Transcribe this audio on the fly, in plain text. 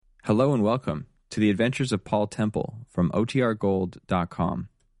Hello and welcome to the Adventures of Paul Temple from OTRGold.com.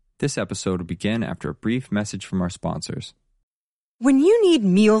 This episode will begin after a brief message from our sponsors. When you need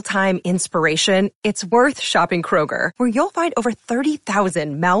mealtime inspiration, it's worth shopping Kroger, where you'll find over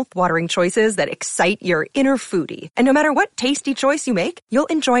 30,000 mouth-watering choices that excite your inner foodie. And no matter what tasty choice you make, you'll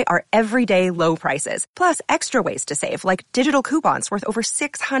enjoy our everyday low prices, plus extra ways to save, like digital coupons worth over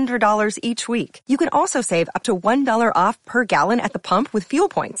 $600 each week. You can also save up to $1 off per gallon at the pump with fuel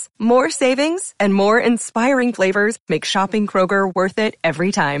points. More savings and more inspiring flavors make shopping Kroger worth it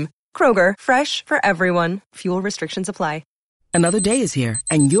every time. Kroger, fresh for everyone. Fuel restrictions apply. Another day is here,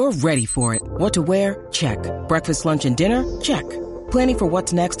 and you're ready for it. What to wear? Check. Breakfast, lunch, and dinner? Check. Planning for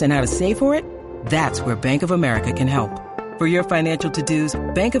what's next and how to save for it? That's where Bank of America can help. For your financial to-dos,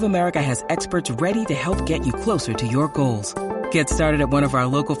 Bank of America has experts ready to help get you closer to your goals. Get started at one of our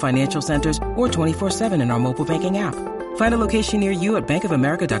local financial centers or 24/7 in our mobile banking app. Find a location near you at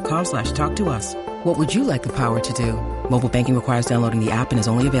bankofamerica.com/talktous. What would you like the power to do? Mobile banking requires downloading the app and is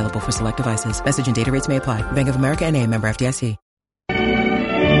only available for select devices. Message and data rates may apply. Bank of America N.A., member FDIC.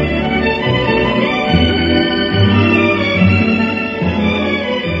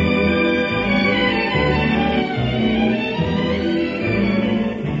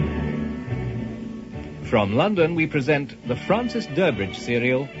 From London, we present the Francis Durbridge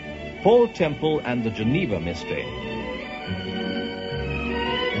serial, Paul Temple and the Geneva Mystery.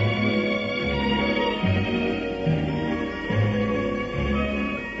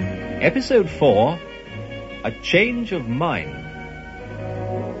 Episode 4, A Change of Mind.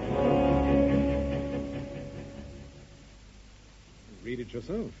 Read it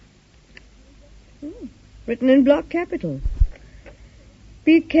yourself. Written in block capitals.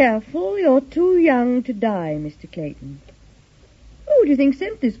 Be careful, you're too young to die, Mr. Clayton. Who do you think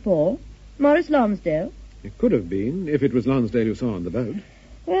sent this, Paul? Morris Lonsdale? It could have been, if it was Lonsdale you saw on the boat.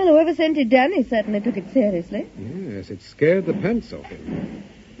 Well, whoever sent it, Danny, certainly took it seriously. Yes, it scared the pants off him.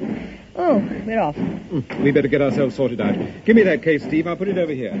 Oh, we're off. We better get ourselves sorted out. Give me that case, Steve. I'll put it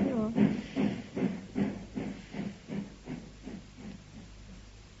over here. Oh.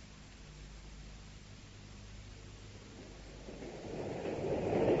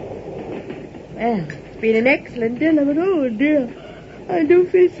 Well, it's been an excellent dinner, but oh dear, I do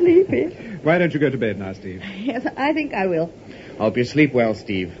feel sleepy. Why don't you go to bed now, Steve? Yes, I think I will. Hope you sleep well,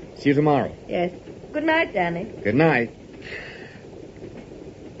 Steve. See you tomorrow. Yes. Good night, Danny. Good night.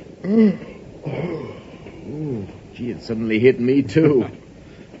 Ooh, gee, it suddenly hit me, too.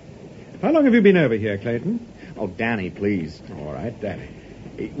 How long have you been over here, Clayton? Oh, Danny, please. All right, Danny.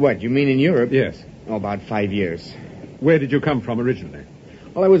 What, you mean in Europe? Yes. Oh, about 5 years. Where did you come from originally?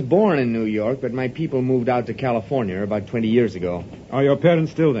 Well, I was born in New York, but my people moved out to California about 20 years ago. Are your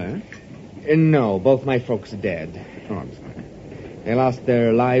parents still there? No, both my folks are dead. Oh, I'm sorry. They lost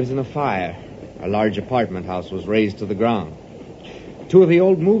their lives in a fire. A large apartment house was razed to the ground. 2 of the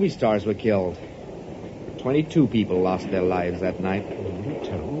old movie stars were killed. 22 people lost their lives that night. What a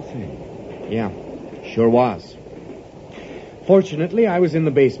terrible thing. Yeah, sure was. Fortunately, I was in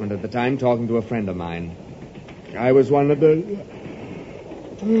the basement at the time talking to a friend of mine. I was one of the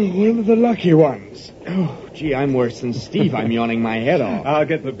lucky ones. Oh, gee, I'm worse than Steve. I'm yawning my head off. I'll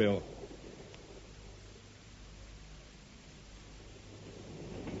get the bill.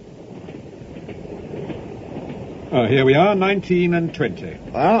 Oh, here we are, 19 and 20.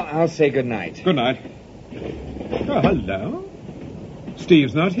 Well, I'll say good night. Good night. Oh, hello.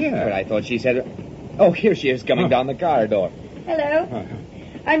 Steve's not here. But I thought she said... Oh, here she is coming down the corridor. Hello.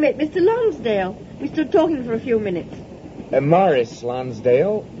 I met Mr. Lonsdale. We stood talking for a few minutes. Morris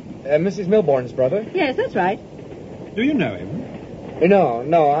Lonsdale. Mrs. Milbourne's brother. Yes, that's right. Do you know him?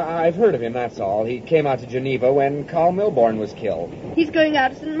 No, I've heard of him, that's all. He came out to Geneva when Carl Milbourne was killed. He's going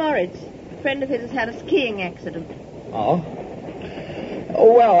out to St. Moritz. A friend of his has had a skiing accident. Oh?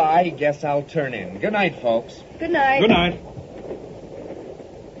 Oh, well, I guess I'll turn in. Good night, folks. Good night. Good night.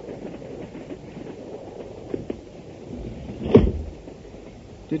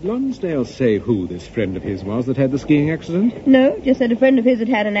 Did Lonsdale say who this friend of his was that had the skiing accident? No, just said a friend of his had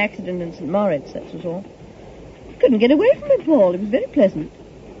had an accident in St. Moritz, that was all. Couldn't get away from it, Paul. It was very pleasant.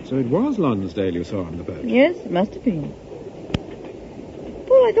 So it was Lonsdale you saw on the boat? Yes, it must have been.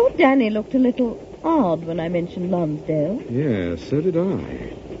 Paul, I thought Danny looked a little odd when I mentioned Lonsdale. Yes, so did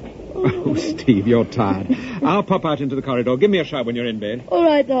I. Oh, Steve, you're tired. I'll pop out into the corridor. Give me a shove when you're in bed. All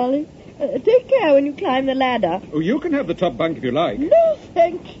right, darling. Take care when you climb the ladder. Oh, you can have the top bunk if you like. No,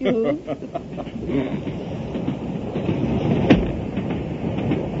 thank you.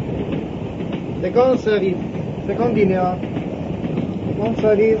 Second service. Second dinner. Second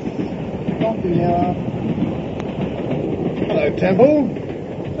service. Second dinner. Hello, Temple.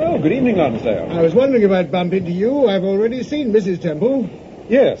 Oh, good evening, Lonsdale. I was wondering if I'd bump into you. I've already seen Mrs. Temple.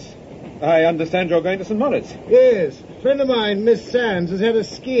 Yes. I understand you're going to St. Moritz. Yes. A friend of mine, Miss Sands, has had a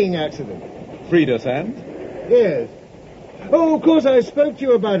skiing accident. Frida Sands? Yes. Oh, of course, I spoke to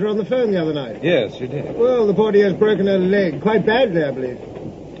you about her on the phone the other night. Yes, you did. Well, the poor dear's broken her leg. Quite badly, I believe.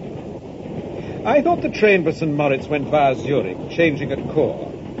 I thought the train for St. Moritz went via Zurich, changing at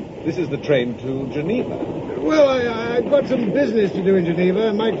Chor. This is the train to Geneva. Well, I've got some business to do in Geneva.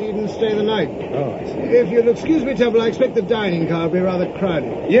 I might even stay the night. Oh, I see. If you'll excuse me, Temple, I expect the dining car will be rather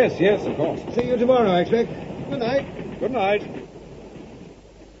crowded. Yes, yes, of course. See you tomorrow, I expect. Good night. Good night.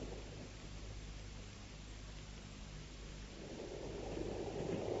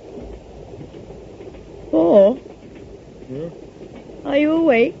 Paul? Yeah? Are you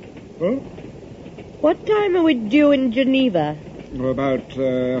awake? Huh? What time are we due in Geneva? About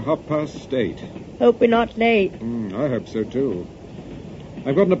 8:30. Hope we're not late. I hope so, too.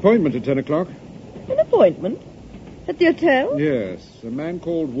 I've got an appointment at 10 o'clock. An appointment? At the hotel? Yes, a man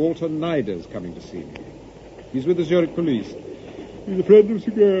called Walter Nider's coming to see me. He's with the Zurich police. He's a friend of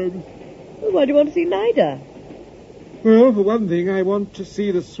Sir Gab's. Well, why do you want to see Nida? Well, for one thing, I want to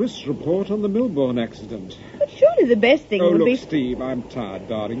see the Swiss report on the Milbourne accident. But surely the best thing would look, be... Steve, I'm tired,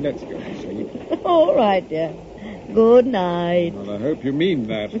 darling. Let's go to sleep. All right, dear. Good night. Well, I hope you mean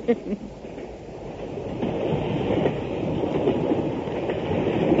that.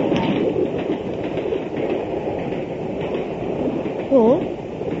 Paul?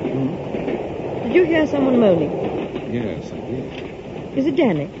 Did you hear someone moaning? Yes, I did. Is it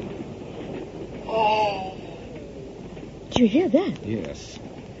Danny? Oh. Did you hear that? Yes.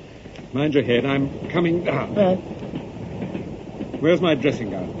 Mind your head, I'm coming down. Where's my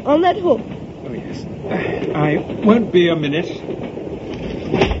dressing gown? On that hook. Oh, yes. I won't be a minute.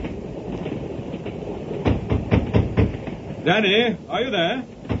 Danny, are you there?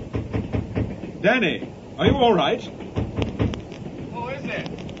 Danny, are you all right? Who is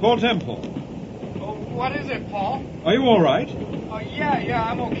it? Paul Temple. Oh, what is it, Paul? Are you all right? Oh, yeah,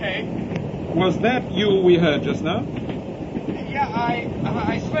 I'm okay. Was that you we heard just now? Yeah,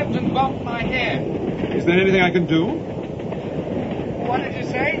 I slipped and bumped my head. Is there anything I can do? What did you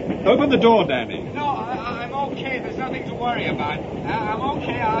say? Open the door, Danny. No, I'm okay. There's nothing to worry about. I'm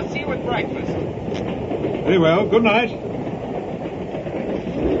okay. I'll see you at breakfast. Very well. Good night.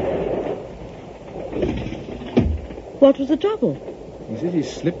 What was the trouble? He said he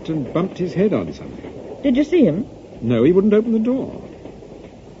slipped and bumped his head on something. Did you see him? No, he wouldn't open the door.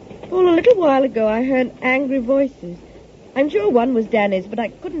 Well, a little while ago I heard angry voices. I'm sure one was Danny's, but I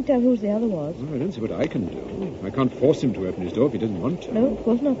couldn't tell whose the other was. Well, I don't see what I can do. I can't force him to open his door if he doesn't want to. No, of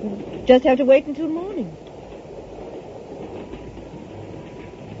course not. We'll just have to wait until morning.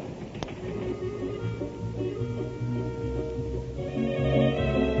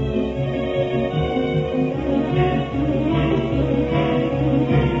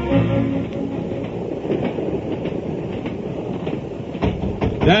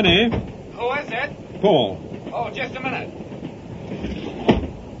 Danny? Who is it? Paul. Oh, just a minute.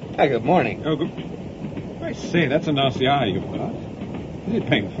 Hi, good morning. Oh, good. I say, that's a nasty eye you've got. Is it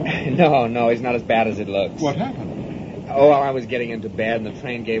painful? No, he's not as bad as it looks. What happened? Oh, well, I was getting into bed, and the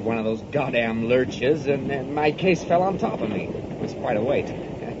train gave one of those goddamn lurches, and my case fell on top of me. It was quite a weight.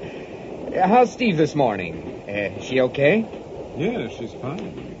 How's Steve this morning? Is she okay? Yes, she's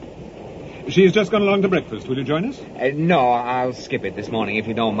fine. She's just gone along to breakfast. Will you join us? No, I'll skip it this morning, if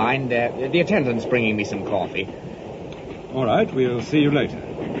you don't mind. The attendant's bringing me some coffee. All right, we'll see you later.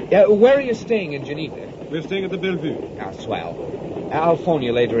 Where are you staying in Geneva? We're staying at the Bellevue. Ah, swell. I'll phone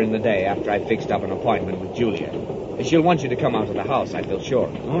you later in the day after I've fixed up an appointment with Julia. She'll want you to come out to the house, I feel sure.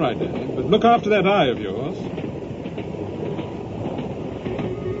 All right, Danny. But look after that eye of yours.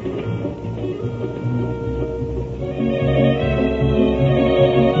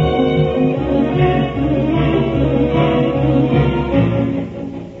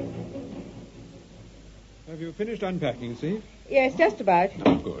 Have you finished unpacking, Steve? Yes, just about.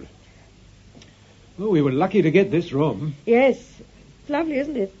 Oh, good. Oh, we were lucky to get this room. Yes. It's lovely,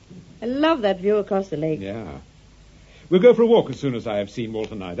 isn't it? I love that view across the lake. Yeah. We'll go for a walk as soon as I have seen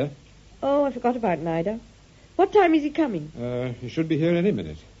Walter Nider. Oh, I forgot about Nida. What time is he coming? He should be here any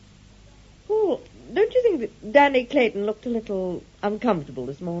minute. Oh, don't you think that Danny Clayton looked a little uncomfortable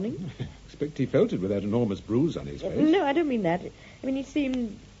this morning? I expect he felt it with that enormous bruise on his face. No, I don't mean that. I mean, he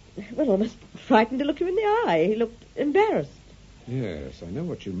seemed, well, almost frightened to look you in the eye. He looked embarrassed. Yes, I know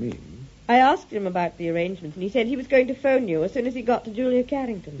what you mean. I asked him about the arrangements, and he said he was going to phone you as soon as he got to Julia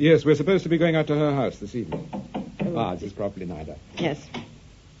Carrington. Yes, we're supposed to be going out to her house this evening. This is properly Nider. Yes.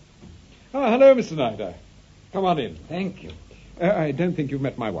 Oh, hello, Mr. Nider. Come on in. Thank you. I don't think you've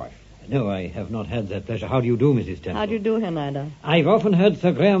met my wife. No, I have not had that pleasure. How do you do, Mrs. Temple? How do you do, Henrietta? I've often heard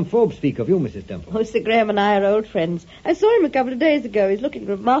Sir Graham Forbes speak of you, Mrs. Temple. Oh, Sir Graham and I are old friends. I saw him a couple of days ago. He's looking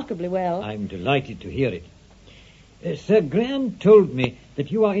remarkably well. I'm delighted to hear it. Sir Graham told me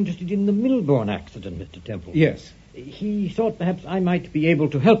that you are interested in the Milbourne accident, Mr. Temple. Yes. He thought perhaps I might be able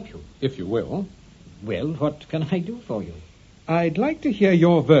to help you. If you will. Well, what can I do for you? I'd like to hear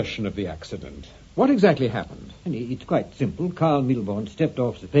your version of the accident. What exactly happened? And it's quite simple. Carl Milbourne stepped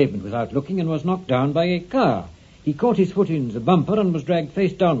off the pavement without looking and was knocked down by a car. He caught his foot in the bumper and was dragged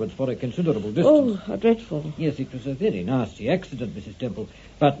face downwards for a considerable distance. Oh, how dreadful. Yes, it was a very nasty accident, Mrs. Temple.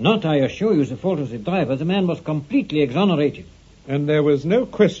 But not, I assure you, the fault of the driver. The man was completely exonerated. And there was no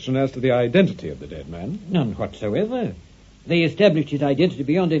question as to the identity of the dead man? None whatsoever. They established his identity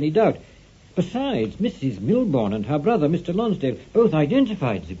beyond any doubt. Besides, Mrs. Milbourne and her brother, Mr. Lonsdale, both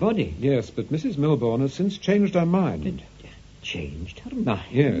identified the body. Yes, but Mrs. Milbourne has since changed her mind. Changed her mind?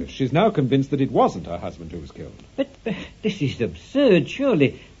 Yes, she's now convinced that it wasn't her husband who was killed. But this is absurd,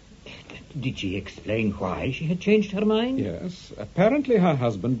 surely. Did she explain why she had changed her mind? Yes. Apparently her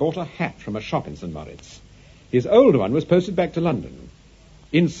husband bought a hat from a shop in St. Moritz. His old one was posted back to London.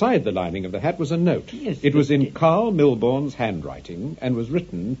 Inside the lining of the hat was a note. Yes, it was in Carl Milbourne's handwriting and was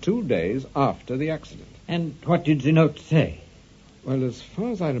written 2 days after the accident. And what did the note say? Well, as far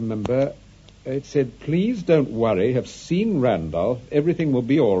as I remember, it said, "Please don't worry, have seen Randolph. Everything will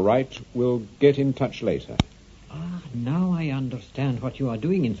be all right. We'll get in touch later." Ah, now I understand what you are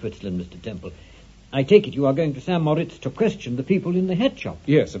doing in Switzerland, Mr. Temple. I take it you are going to St. Moritz to question the people in the hat shop.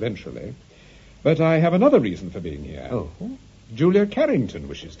 Yes, eventually. But I have another reason for being here. Oh? Julia Carrington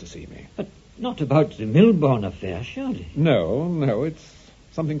wishes to see me. But not about the Milbourne affair, surely? No, it's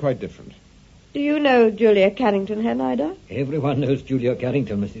something quite different. Do you know Julia Carrington, Henrietta? Everyone knows Julia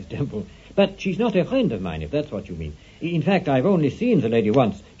Carrington, Mrs. Temple. But she's not a friend of mine, if that's what you mean. In fact, I've only seen the lady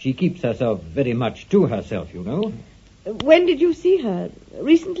once. She keeps herself very much to herself, you know. When did you see her?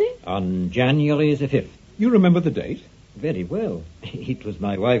 Recently? On January the 5th. You remember the date? Very well. It was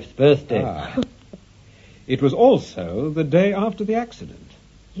my wife's birthday. Ah. It was also the day after the accident.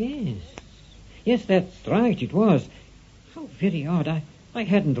 Yes. Yes, that's right, it was. How very odd. I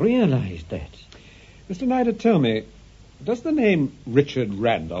hadn't realized that. Mr. Snyder, tell me, does the name Richard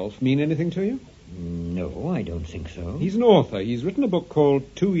Randolph mean anything to you? No, I don't think so. He's an author. He's written a book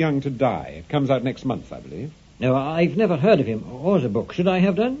called Too Young to Die. It comes out next month, I believe. No, I've never heard of him or the book. Should I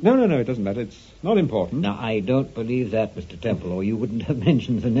have done? No, it doesn't matter. It's not important. Now, I don't believe that, Mr. Temple, or you wouldn't have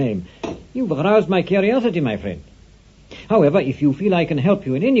mentioned the name. You've aroused my curiosity, my friend. However, if you feel I can help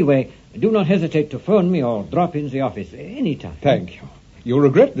you in any way, do not hesitate to phone me or drop in the office any time. Thank you. You'll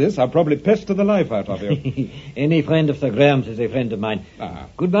regret this. I'll probably pester the life out of you. Any friend of Sir Graham's is a friend of mine. Ah.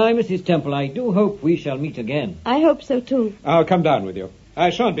 Goodbye, Mrs. Temple. I do hope we shall meet again. I hope so, too. I'll come down with you. I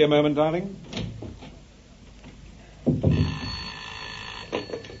shan't be a moment, darling.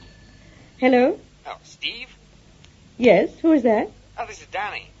 Hello? Oh, Steve? Yes, who is that? Oh, this is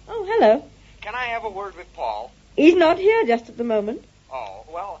Danny. Oh, hello. Can I have a word with Paul? He's not here just at the moment. Oh,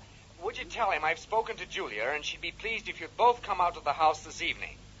 well, would you tell him I've spoken to Julia and she'd be pleased if you'd both come out to the house this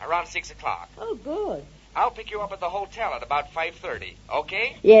evening, around 6 o'clock. Oh, good. I'll pick you up at the hotel at about 5:30,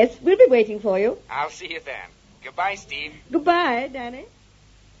 okay? Yes, we'll be waiting for you. I'll see you then. Goodbye, Steve. Goodbye, Danny.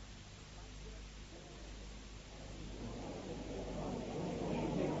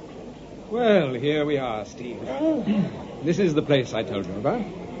 Well, here we are, Steve. Oh, This is the place I told you about.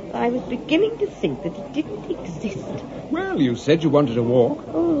 I was beginning to think that it didn't exist. Well, you said you wanted to walk.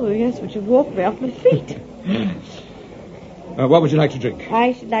 Oh, yes, but you walked me off my feet. What would you like to drink?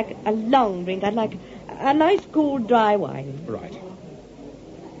 I should like a long drink. I'd like a nice cool dry wine. Right.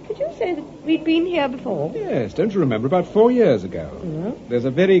 Did you say that we'd been here before? Yes, don't you remember? About 4 years ago. No. There's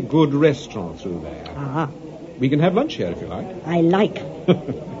a very good restaurant through there. Ah, We can have lunch here if you like. I like.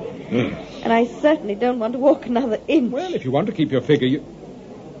 And I certainly don't want to walk another inch. Well, if you want to keep your figure, you...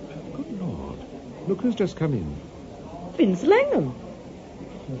 Good Lord. Look who's just come in. Vince Langham.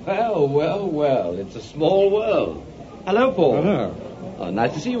 Well, it's a small world. Hello, Paul. Hello. Oh,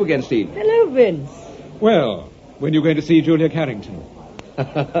 nice to see you again, Steve. Hello, Vince. Well, when are you going to see Julia Carrington?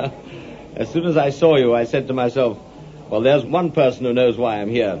 As soon as I saw you, I said to myself, well, there's one person who knows why I'm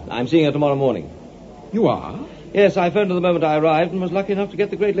here. I'm seeing her tomorrow morning. You are? Yes, I phoned her the moment I arrived and was lucky enough to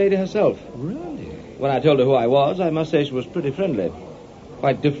get the great lady herself. Really? When I told her who I was, I must say she was pretty friendly.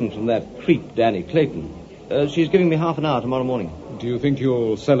 Quite different from that creep, Danny Clayton. She's giving me half an hour tomorrow morning. Do you think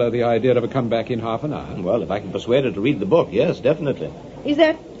you'll sell her the idea of a comeback in half an hour? Well, if I can persuade her to read the book, yes, definitely. Is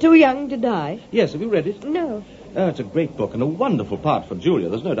that Too Young to Die? Yes, have you read it? No. Oh, it's a great book and a wonderful part for Julia.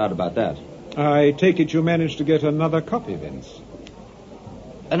 There's no doubt about that. I take it you managed to get another copy, Vince.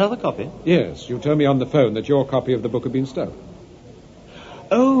 Another copy? Yes, you told me on the phone that your copy of the book had been stolen.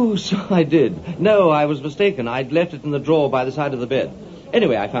 Oh, so I did. No, I was mistaken. I'd left it in the drawer by the side of the bed.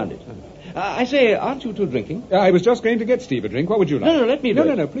 Anyway, I found it. I say, aren't you two drinking? I was just going to get Steve a drink. What would you like? No, let me do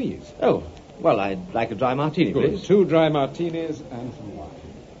it. No, please. Oh, well, I'd like a dry martini, Good. please. 2 dry martinis and some wine.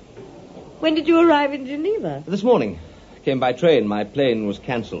 When did you arrive in Geneva? This morning. Came by train. My plane was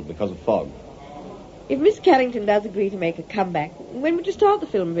cancelled because of fog. If Miss Carrington does agree to make a comeback, when would you start the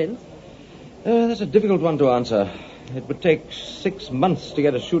film, Vince? That's a difficult one to answer. It would take 6 months to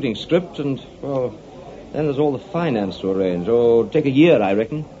get a shooting script, and, well, then there's all the finance to arrange. Oh, it'd take a year, I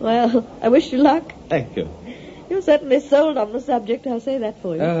reckon. Well, I wish you luck. Thank you. You're certainly sold on the subject, I'll say that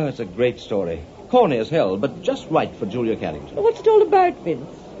for you. Oh, it's a great story. Corny as hell, but just right for Julia Carrington. What's it all about, Vince?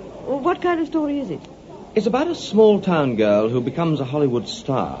 What kind of story is it? It's about a small-town girl who becomes a Hollywood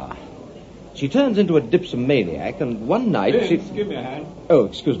star. She turns into a dipsomaniac, and one night Vince, give me a hand. Oh,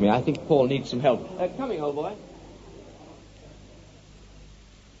 excuse me. I think Paul needs some help. Coming, old boy.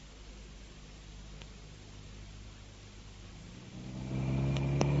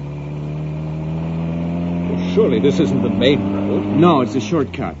 Surely this isn't the main road. No, it's a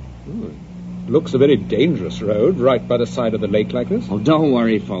shortcut. Looks a very dangerous road, right by the side of the lake like this. Oh, don't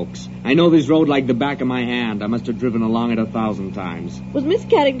worry, folks. I know this road like the back of my hand. I must have driven along it 1,000 times. Was Miss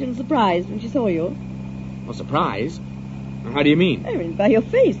Carrington surprised when she saw you? Oh, surprise? How do you mean? I mean, by your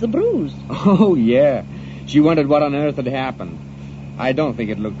face, the bruise. Oh, yeah. She wondered what on earth had happened. I don't think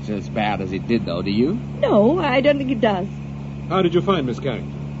it looked as bad as it did, though, do you? No, I don't think it does. How did you find Miss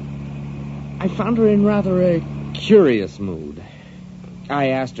Carrington? I found her in rather a curious mood. I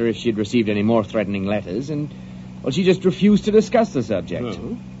asked her if she'd received any more threatening letters, and, well, she just refused to discuss the subject.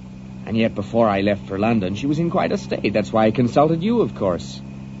 Oh. And yet, before I left for London, she was in quite a state. That's why I consulted you, of course.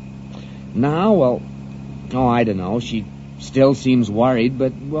 Now, well, I don't know. She still seems worried,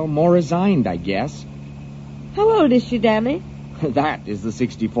 but, well, more resigned, I guess. How old is she, Danny? That is the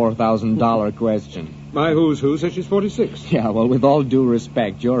 $64,000 question. My who's who says she's 46. Yeah, well, with all due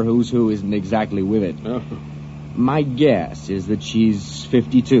respect, your who's who isn't exactly with it. Oh. My guess is that she's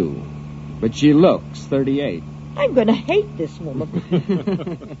 52, but she looks 38. I'm going to hate this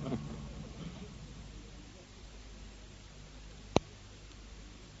woman.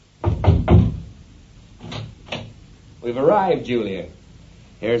 We've arrived, Julia.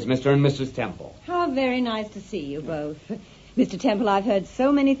 Here's Mr. and Mrs. Temple. How very nice to see you both. Mr. Temple, I've heard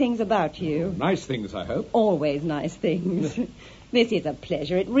so many things about you. Nice things, I hope. Always nice things. This is a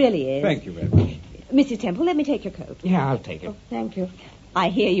pleasure. It really is. Thank you very much. Mrs. Temple, let me take your coat. Yeah, I'll take it. Oh, thank you. I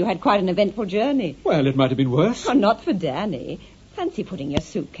hear you had quite an eventful journey. Well, it might have been worse. Oh, not for Danny. Fancy putting your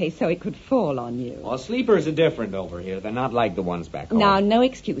suitcase so it could fall on you. Well, sleepers are different over here. They're not like the ones back home. Now, no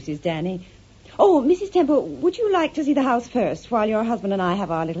excuses, Danny. Oh, Mrs. Temple, would you like to see the house first while your husband and I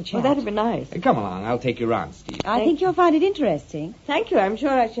have our little chat? Oh, that'd be nice. Come along. I'll take you around, Steve. I think you'll find it interesting. Thank you. I'm sure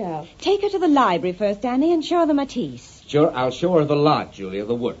I shall. Take her to the library first, Danny, and show her the Matisse. Sure, I'll show her the lot, Julia,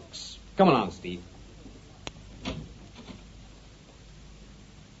 the works. Come along, Steve.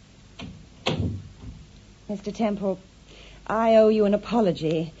 Mr. Temple, I owe you an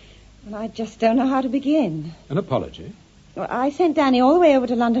apology, and I just don't know how to begin. An apology? Well, I sent Danny all the way over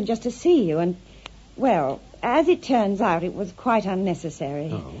to London just to see you, and, well, as it turns out, it was quite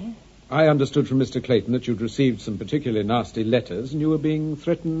unnecessary. Oh. I understood from Mr. Clayton that you'd received some particularly nasty letters and you were being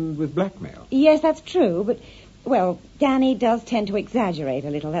threatened with blackmail. Yes, that's true, but, well, Danny does tend to exaggerate a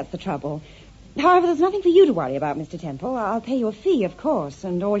little, that's the trouble. However, there's nothing for you to worry about, Mr. Temple. I'll pay you a fee, of course,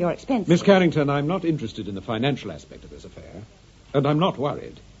 and all your expenses. Miss Carrington, I'm not interested in the financial aspect of this affair, and I'm not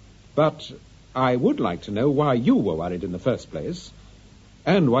worried. But I would like to know why you were worried in the first place,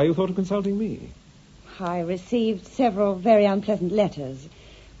 and why you thought of consulting me. I received several very unpleasant letters.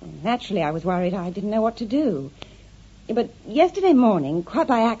 Naturally, I was worried I didn't know what to do. But yesterday morning, quite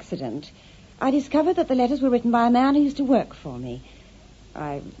by accident, I discovered that the letters were written by a man who used to work for me.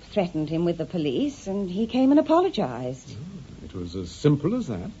 I threatened him with the police, and he came and apologized. Oh, it was as simple as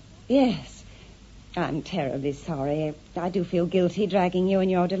that? Yes. I'm terribly sorry. I do feel guilty dragging you and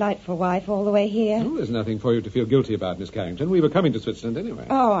your delightful wife all the way here. Oh, there's nothing for you to feel guilty about, Miss Carrington. We were coming to Switzerland anyway.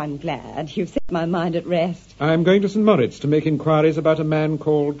 Oh, I'm glad. You've set my mind at rest. I'm going to St. Moritz to make inquiries about a man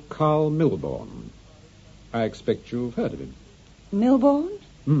called Carl Milbourne. I expect you've heard of him.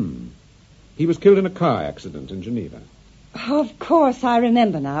 Milbourne? He was killed in a car accident in Geneva. Of course, I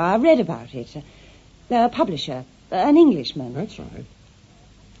remember now. I read about it. The publisher, an Englishman. That's right.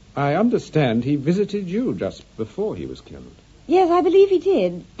 I understand he visited you just before he was killed. Yes, I believe he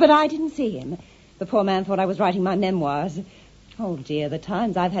did, but I didn't see him. The poor man thought I was writing my memoirs. Oh, dear, the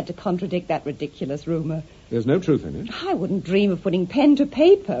times I've had to contradict that ridiculous rumour. There's no truth in it. I wouldn't dream of putting pen to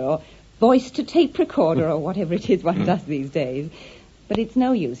paper or voice to tape recorder or whatever it is one does these days. But it's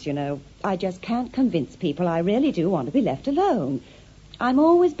no use, you know. I just can't convince people I really do want to be left alone. I'm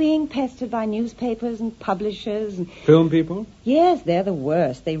always being pestered by newspapers and publishers and... Film people? Yes, they're the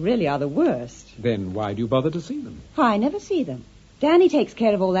worst. They really are the worst. Then why do you bother to see them? I never see them. Danny takes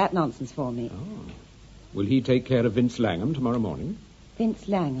care of all that nonsense for me. Oh. Will he take care of Vince Langham tomorrow morning? Vince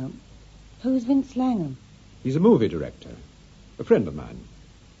Langham? Who's Vince Langham? He's a movie director. A friend of mine.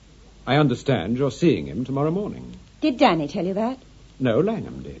 I understand you're seeing him tomorrow morning. Did Danny tell you that? No,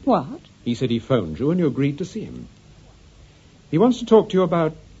 Langham did. What? He said he phoned you and you agreed to see him. He wants to talk to you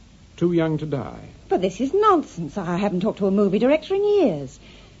about Too Young to Die. But this is nonsense. I haven't talked to a movie director in years.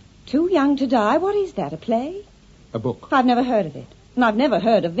 Too Young to Die? What is that, a play? A book. I've never heard of it. And I've never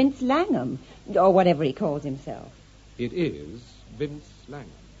heard of Vince Langham, or whatever he calls himself. It is Vince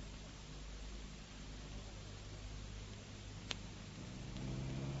Langham.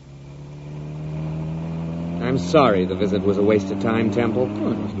 I'm sorry the visit was a waste of time, Temple.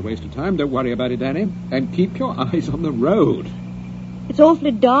 Oh, it wasn't a waste of time. Don't worry about it, Danny. And keep your eyes on the road. It's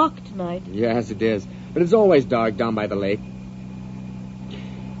awfully dark tonight. Yes, it is. But it's always dark down by the lake.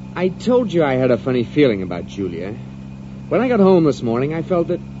 I told you I had a funny feeling about Julia. When I got home this morning, I felt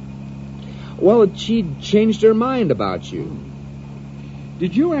that, well, she'd changed her mind about you.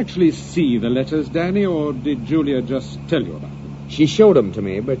 Did you actually see the letters, Danny, or did Julia just tell you about them? She showed them to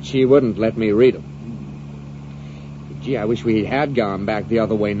me, but she wouldn't let me read them. Gee, I wish we had gone back the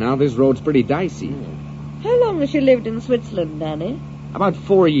other way now. This road's pretty dicey. How long has she lived in Switzerland, Danny? About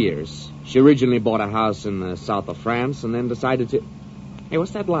 4 years. She originally bought a house in the south of France and then decided to... Hey,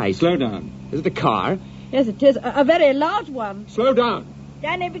 what's that light? Slow down. Is it a car? Yes, it is. A very large one. Slow down.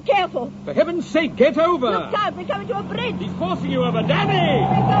 Danny, be careful. For heaven's sake, get over. Look out, we're coming to a bridge. He's forcing you over, Danny!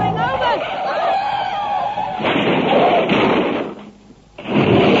 We're going over.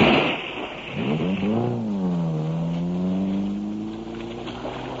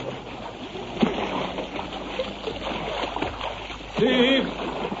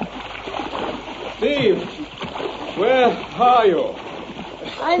 Steve, where are you?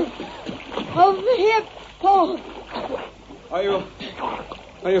 I'm over here, Paul. Are you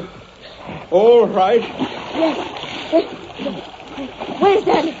all right? Yes. Where's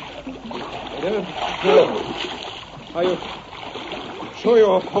Danny? I don't know. Are you sure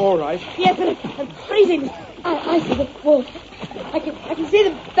you're all right? Yes, but I'm freezing. I see the wall. I can see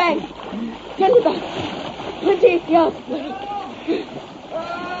the bank. Just about 20 yards away.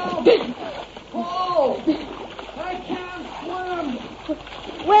 Oh! I can't swim!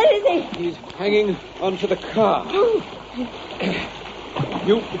 Where is he? He's hanging onto the car.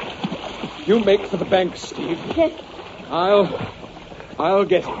 You make for the bank, Steve. Yes. I'll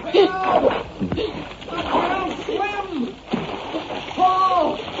get him. I can't swim!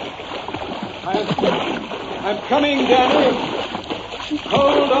 Paul! I'm coming, Danny.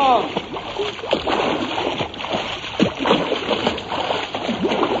 Hold on.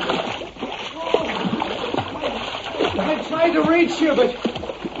 I tried to reach you, but...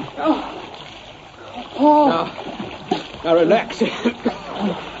 Oh. Now relax.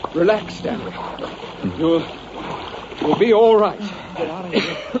 Relax, Danny. You'll be all right. Get out of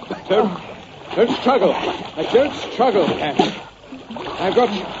here. Don't struggle. Don't struggle, Danny. I've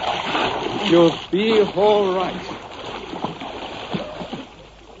got you. You'll be all right.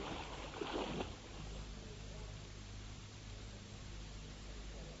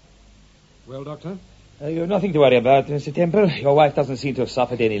 Well, Doctor? You've nothing to worry about, Mr. Temple. Your wife doesn't seem to have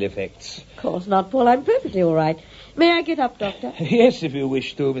suffered any ill effects. Of course not, Paul. I'm perfectly all right. May I get up, Doctor? Yes, if you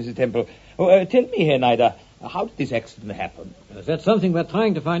wish to, Mrs. Temple. Oh, tell me here, Nida, how did this accident happen? That's something we're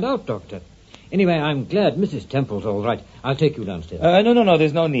trying to find out, Doctor. Anyway, I'm glad Mrs. Temple's all right. I'll take you downstairs. No,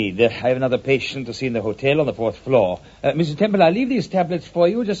 there's no need. I have another patient to see in the hotel on the 4th floor. Mrs. Temple, I'll leave these tablets for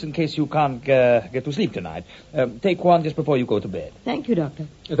you just in case you can't get to sleep tonight. Take one just before you go to bed. Thank you, Doctor.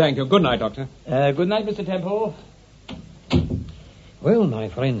 Thank you. Good night, Doctor. Good night, Mr. Temple. Well, my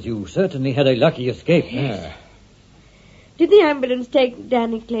friends, you certainly had a lucky escape. Yeah. Did the ambulance take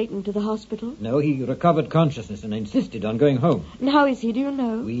Danny Clayton to the hospital? No, he recovered consciousness and insisted on going home. And how is he, do you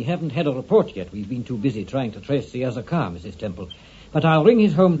know? We haven't had a report yet. We've been too busy trying to trace the other car, Mrs. Temple. But I'll ring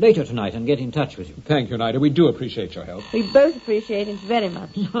his home later tonight and get in touch with you. Thank you, Nida. We do appreciate your help. We both appreciate it very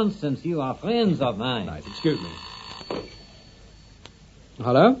much. Nonsense. You are friends of mine. Nice. Excuse me.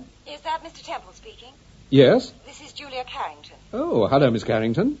 Hello? Is that Mr. Temple speaking? Yes? This is Julia Carrington. Oh, hello, Miss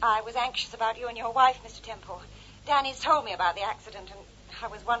Carrington. I was anxious about you and your wife, Mr. Temple. Danny's told me about the accident, and I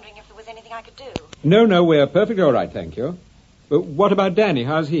was wondering if there was anything I could do. No, we're perfectly all right, thank you. What about Danny?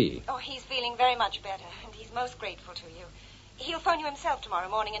 How's he? Oh, he's feeling very much better, and he's most grateful to you. He'll phone you himself tomorrow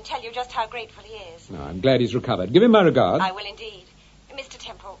morning and tell you just how grateful he is. No, I'm glad he's recovered. Give him my regards. I will indeed. Mr.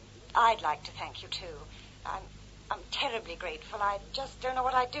 Temple, I'd like to thank you, too. I'm terribly grateful. I just don't know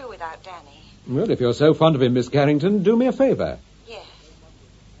what I'd do without Danny. Well, if you're so fond of him, Miss Carrington, do me a favor. Yes.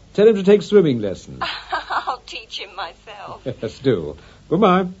 Tell him to take swimming lessons. I'll teach him myself. Yes, do.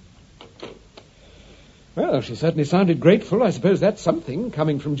 Goodbye. Well, she certainly sounded grateful. I suppose that's something,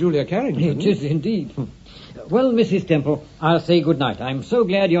 coming from Julia Carrington. It is indeed. Well, Mrs. Temple, I'll say good night. I'm so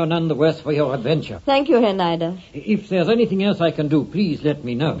glad you're none the worse for your adventure. Thank you, Herr Neider. If there's anything else I can do, please let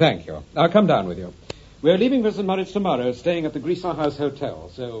me know. Thank you. I'll come down with you. We're leaving for St. Moritz tomorrow, staying at the Grisson House Hotel,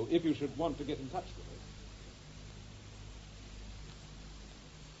 so if you should want to get in touch with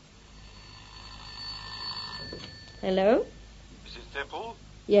us... Hello? Mrs. Temple?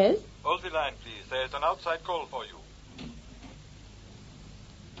 Yes? Hold the line, please. There's an outside call for you.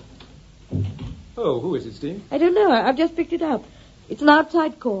 Oh, who is it, Steve? I don't know. I've just picked it up. It's an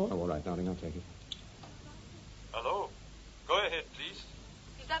outside call. Oh, all right, darling, I'll take it. Hello? Go ahead, please.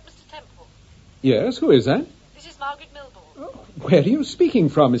 Is that Mr. Temple? Yes, who is that? This is Margaret Milbourne. Oh, where are you speaking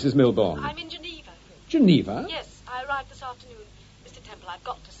from, Mrs. Milbourne? I'm in Geneva. Geneva? Yes, I arrived this afternoon. Mr. Temple, I've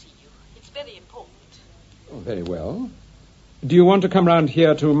got to see you. It's very important. Oh, very well. Do you want to come round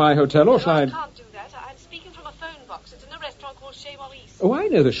here to my hotel, or shall I... I can't do that. I'm speaking from a phone box. It's in a restaurant called Chez Maurice. Oh, I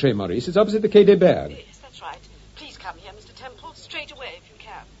know the Chez Maurice. It's opposite the Quai des Bergues. Yes, that's right. Please come here, Mr. Temple, straight away if you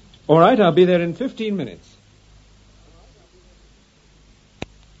can. All right, I'll be there in 15 minutes.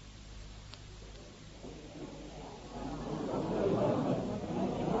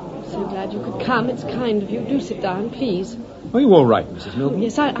 So glad you could come. It's kind of you. Do sit down, please. Are you all right, Mrs. Milbourne?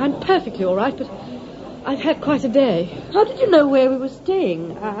 Yes, I'm perfectly all right, but I've had quite a day. How did you know where we were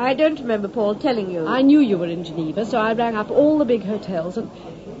staying? I don't remember Paul telling you. I knew you were in Geneva, so I rang up all the big hotels and...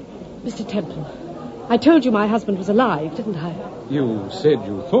 Mr. Temple, I told you my husband was alive, didn't I? You said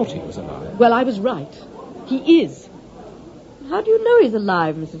you thought he was alive. Well, I was right. He is. How do you know he's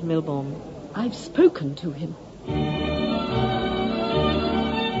alive, Mrs. Milbourne? I've spoken to him.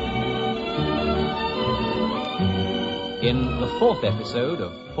 In the fourth episode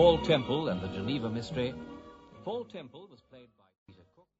of Paul Temple and the Geneva Mystery, Paul Temple was played by...